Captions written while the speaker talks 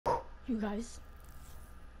You guys,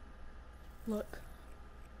 look.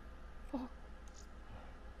 Oh,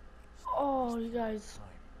 oh, you guys.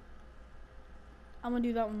 I'm gonna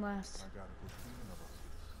do that one last.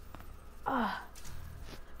 Ah,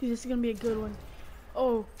 dude, this is gonna be a good one.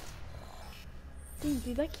 Oh,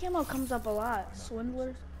 dude, that camo comes up a lot.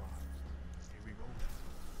 Swindlers.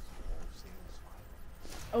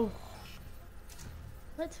 Oh.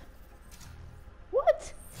 What?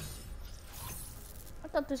 What? I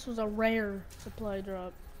thought this was a rare supply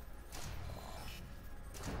drop.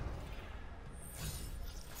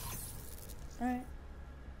 Alright.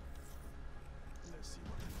 Let's see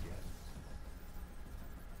what we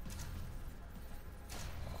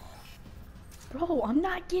get. Bro, I'm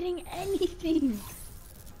not getting anything.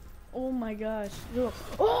 Oh my gosh.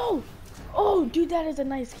 Oh! Oh, dude, that is a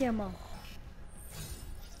nice camo.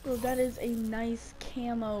 Bro, that is a nice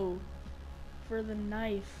camo for the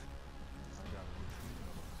knife.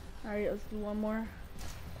 Alright, let's do one more.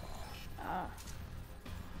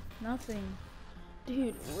 Nothing.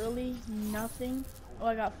 Dude, really? Nothing? Oh,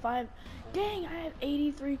 I got 5. Dang, I have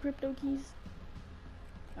 83 crypto keys.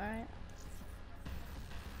 Alright.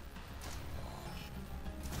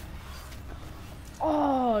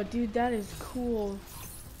 Oh, dude, that is cool.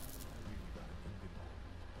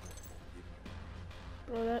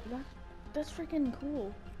 Bro, that's freaking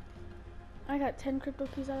cool. I got 10 crypto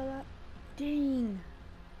keys out of that. Dang.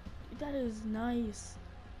 Dude, that is nice.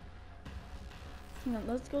 Hang on,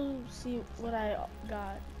 let's go see what I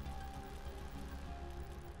got.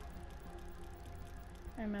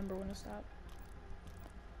 I remember when to stop.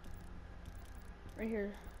 Right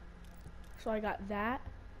here. So I got that.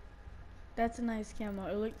 That's a nice camo.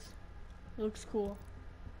 It looks cool.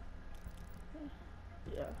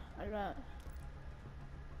 Yeah,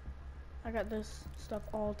 I got this stuff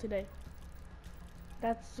all today.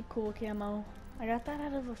 That's a cool camo. I got that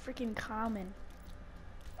out of a freaking common.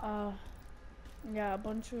 Yeah, a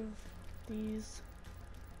bunch of these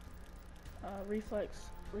reflex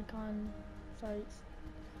recon sights,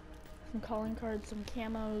 some calling cards, some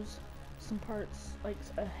camos, some parts like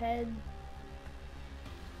a head.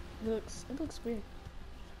 It looks weird.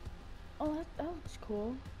 Oh, that looks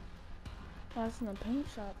cool. Oh, that's in the paint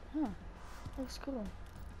shop, huh? Looks cool.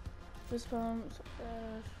 Fist bumps,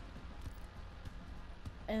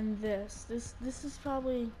 and this is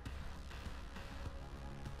probably.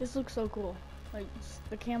 This looks so cool. Like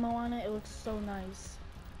the camo on it, it looks so nice.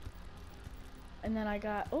 And then I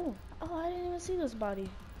got oh I didn't even see this body.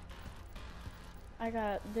 I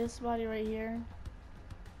got this body right here,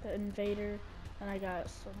 the invader, and I got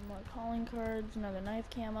some more calling cards, another knife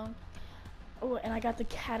camo. Oh, and I got the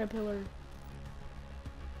caterpillar.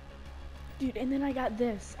 Dude, and then I got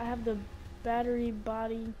this. I have the battery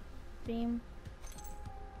body theme.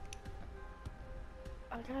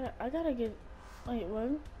 I gotta get, wait,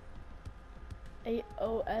 what?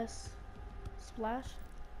 AOS splash.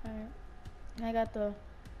 Alright. And I got the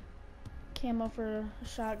camo for a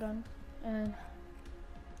shotgun. And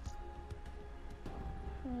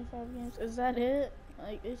 25 games. Is that it?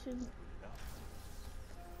 Like, it should.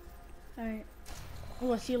 Alright.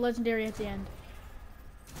 Oh, I see a legendary at the end.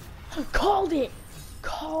 Called it!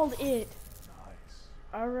 Called it! Nice.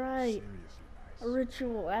 Alright. Seriously A nice.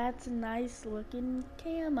 ritual. That's a nice looking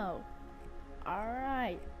camo.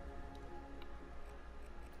 Alright.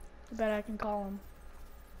 I bet I can call him.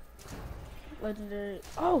 Legendary.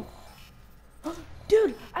 Oh!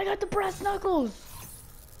 Dude, I got the brass knuckles!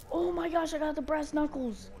 Oh my gosh, I got the brass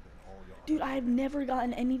knuckles. More than all your Dude, I've never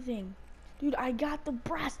gotten anything. Dude, I got the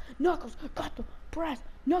brass knuckles. Got the brass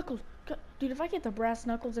knuckles. Dude, if I get the brass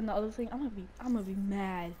knuckles and the other thing, I'm gonna be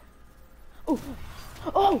mad. Oh,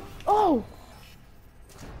 oh, oh,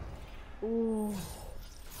 oh.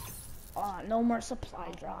 Ah, no more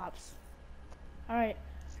supply drops. All right,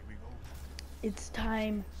 Here we go. it's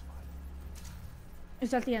time.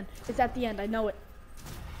 It's at the end. It's at the end. I know it.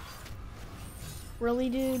 Really,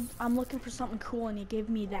 dude? I'm looking for something cool, and you gave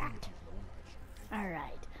me that. All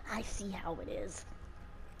right, I see how it is.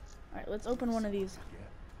 All right, let's open one of these.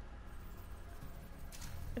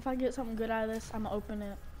 If I get something good out of this, I'm gonna open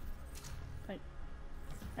it. Like,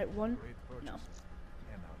 at one. No.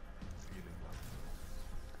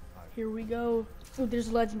 Here we go. Oh, there's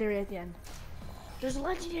a legendary at the end. There's a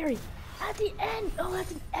legendary at the end. Oh,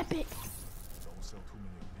 that's an epic. Don't sell too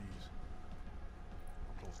many of these.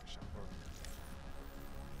 I'll close the shop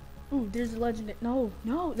early. Ooh, there's a legendary. No,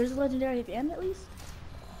 no, there's a legendary at the end at least.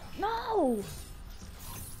 No.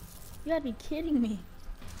 You gotta be kidding me.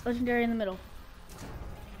 Legendary in the middle.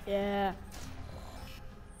 Yeah.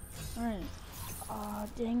 Alright. Aw,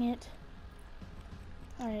 dang it.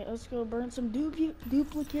 Alright, let's go burn some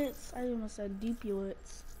duplicates. I almost said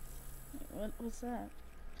duplicates. What's that?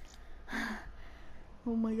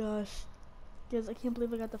 Oh my gosh. Guys, I can't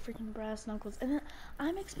believe I got the freaking brass knuckles. And then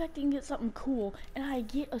I'm expecting to get something cool, and I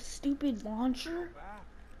get a stupid launcher?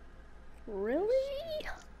 Really?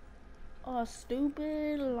 A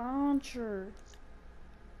stupid launcher.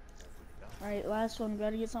 Alright, last one.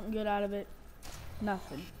 Gotta get something good out of it.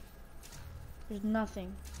 Nothing. There's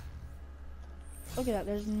nothing. Look at that.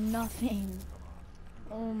 There's nothing.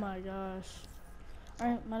 Oh my gosh.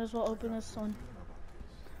 Alright, might as well open this one.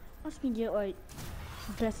 Watch me get, like,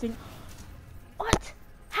 best thing. What?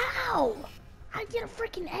 How? I get a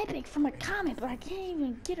freaking epic from a comic, but I can't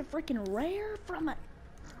even get a freaking rare from a...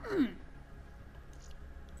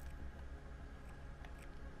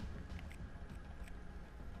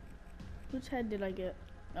 Which head did I get?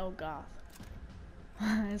 Oh, goth.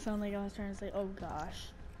 It sounded like I was trying to say, oh gosh.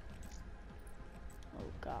 Oh,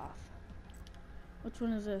 goth. Which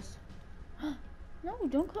one is this? No,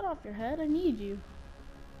 don't cut off your head. I need you.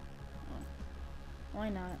 Oh. Why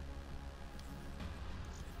not?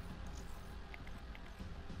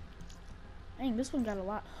 Dang, this one got a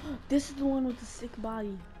lot. This is the one with the sick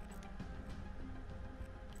body.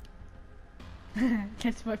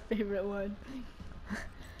 That's my favorite one.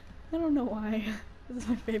 I don't know why. This is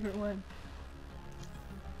my favorite one.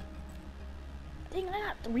 Dang, I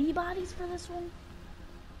got 3 bodies for this one.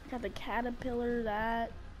 I got the caterpillar,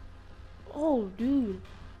 that. Oh, dude.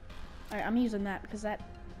 Alright, I'm using that because that...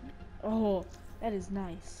 Oh, that is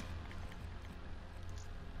nice.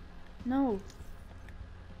 No.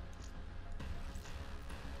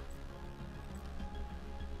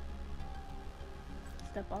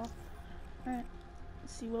 Step off. Alright.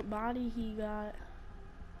 Let's see what body he got.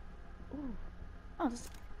 Ooh. Oh, this...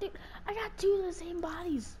 Dude, I got 2 of the same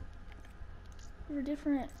bodies. For a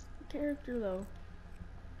different character, though.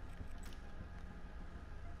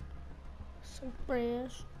 So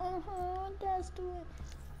fresh. That's the way.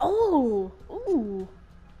 Oh! Ooh!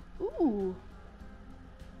 Ooh!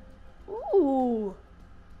 Ooh!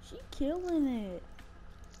 She killing it.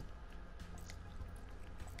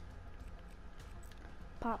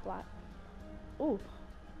 Pop lock. Ooh!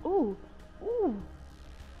 Ooh! Ooh!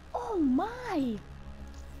 Oh my!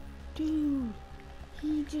 Dude!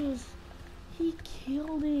 He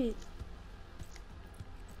killed it.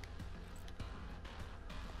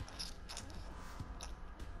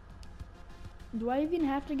 Do I even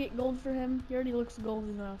have to get gold for him? He already looks gold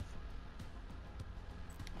enough.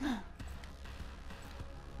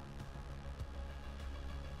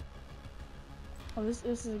 Oh, this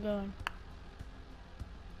is a good one.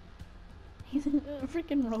 He's a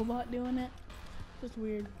freaking robot doing it. Just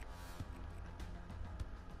weird.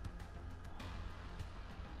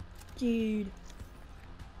 Dude.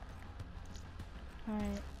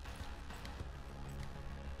 Alright.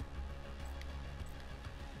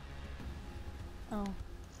 Oh.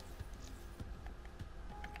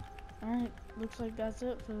 Alright, looks like that's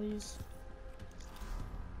it for these.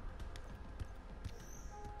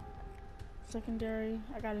 Secondary.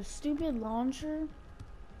 I got a stupid launcher.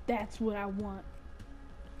 That's what I want.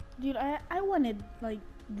 Dude, I wanted, like,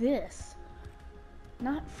 this.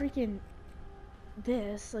 Not freaking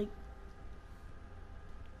this. Like,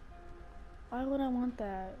 why would I want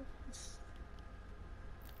that?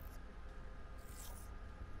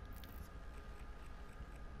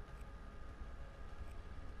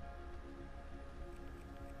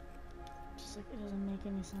 Just like, it doesn't make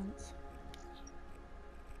any sense.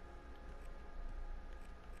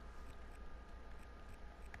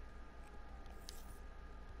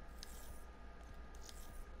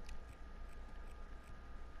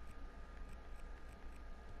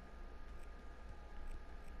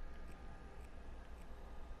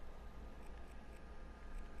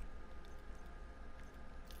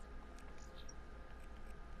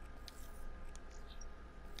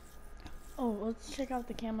 Oh, let's check out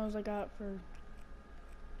the camos I got for...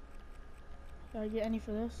 Did I get any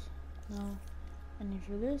for this? No. Any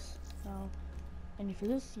for this? No. Any for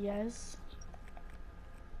this? Yes.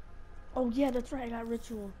 Oh yeah, that's right, I got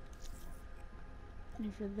ritual. Any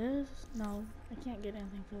for this? No. I can't get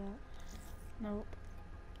anything for that. Nope.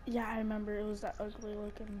 Yeah, I remember it was that ugly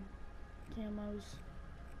looking camos.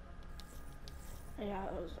 Yeah,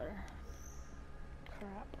 those are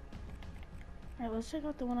crap. Alright, let's check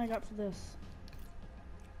out the one I got for this.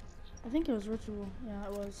 I think it was ritual. Yeah,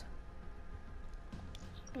 it was.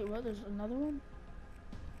 Wait, what? There's another one?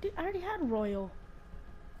 Dude, I already had royal.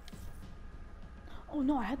 Oh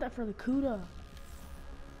no, I had that for the Kuda.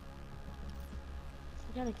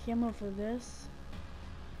 I got a camo for this.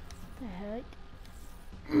 What the heck?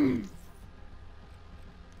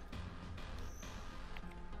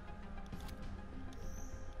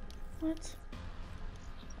 What?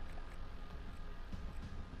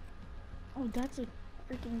 Oh, that's a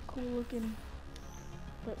freaking cool looking.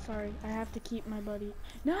 But sorry, I have to keep my buddy.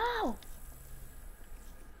 No!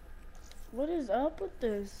 What is up with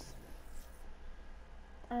this?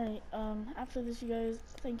 Alright, after this, you guys,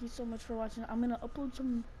 thank you so much for watching. I'm gonna upload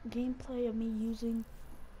some gameplay of me using,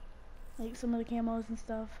 like, some of the camos and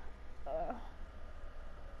stuff.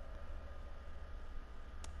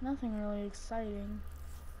 Nothing really exciting.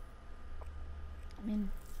 I mean,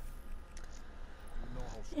 You know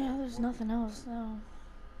how yeah, smart there's work nothing is. else, no.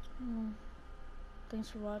 Thanks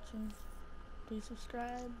for watching. Please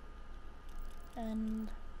subscribe. And,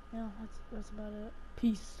 yeah, that's about it.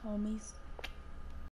 Peace, homies.